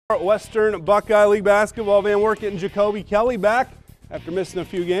Western Buckeye League basketball. Van Wert getting Jacoby Kelly back after missing a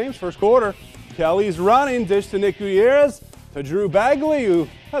few games. First quarter, Kelly's running, dish to Nick Gutierrez to Drew Bagley, who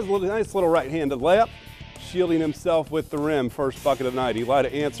has a nice little right-handed layup, shielding himself with the rim. First bucket of the night.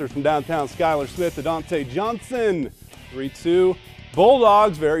 Elida answers from downtown. Skylar Smith to Dante Johnson. 3-2.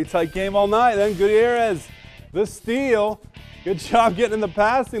 Bulldogs, very tight game all night. Then Gutierrez, the steal. Good job getting in the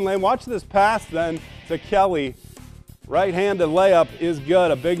passing lane. Watch this pass then to Kelly. Right-handed layup is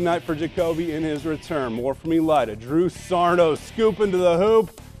good. A big night for Jacoby in his return. More from Elida. Drew Sarno scooping to the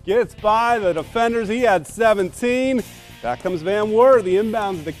hoop. Gets by the defenders. He had 17. Back comes Van Wert. The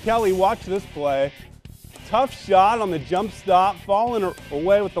inbounds to Kelly. Watch this play. Tough shot on the jump stop. Falling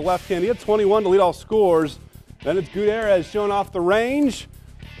away with the left hand. He had 21 to lead all scores. Then it's Gutierrez showing off the range.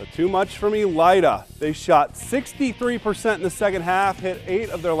 But too much from Elida. They shot 63% in the second half. Hit 8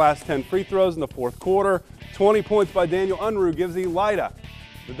 of their last 10 free throws in the fourth quarter. 20 points by Daniel Unruh gives Elida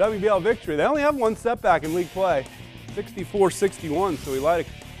the WBL victory. They only have one setback in league play, 64-61, so Elida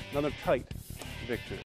another tight victory.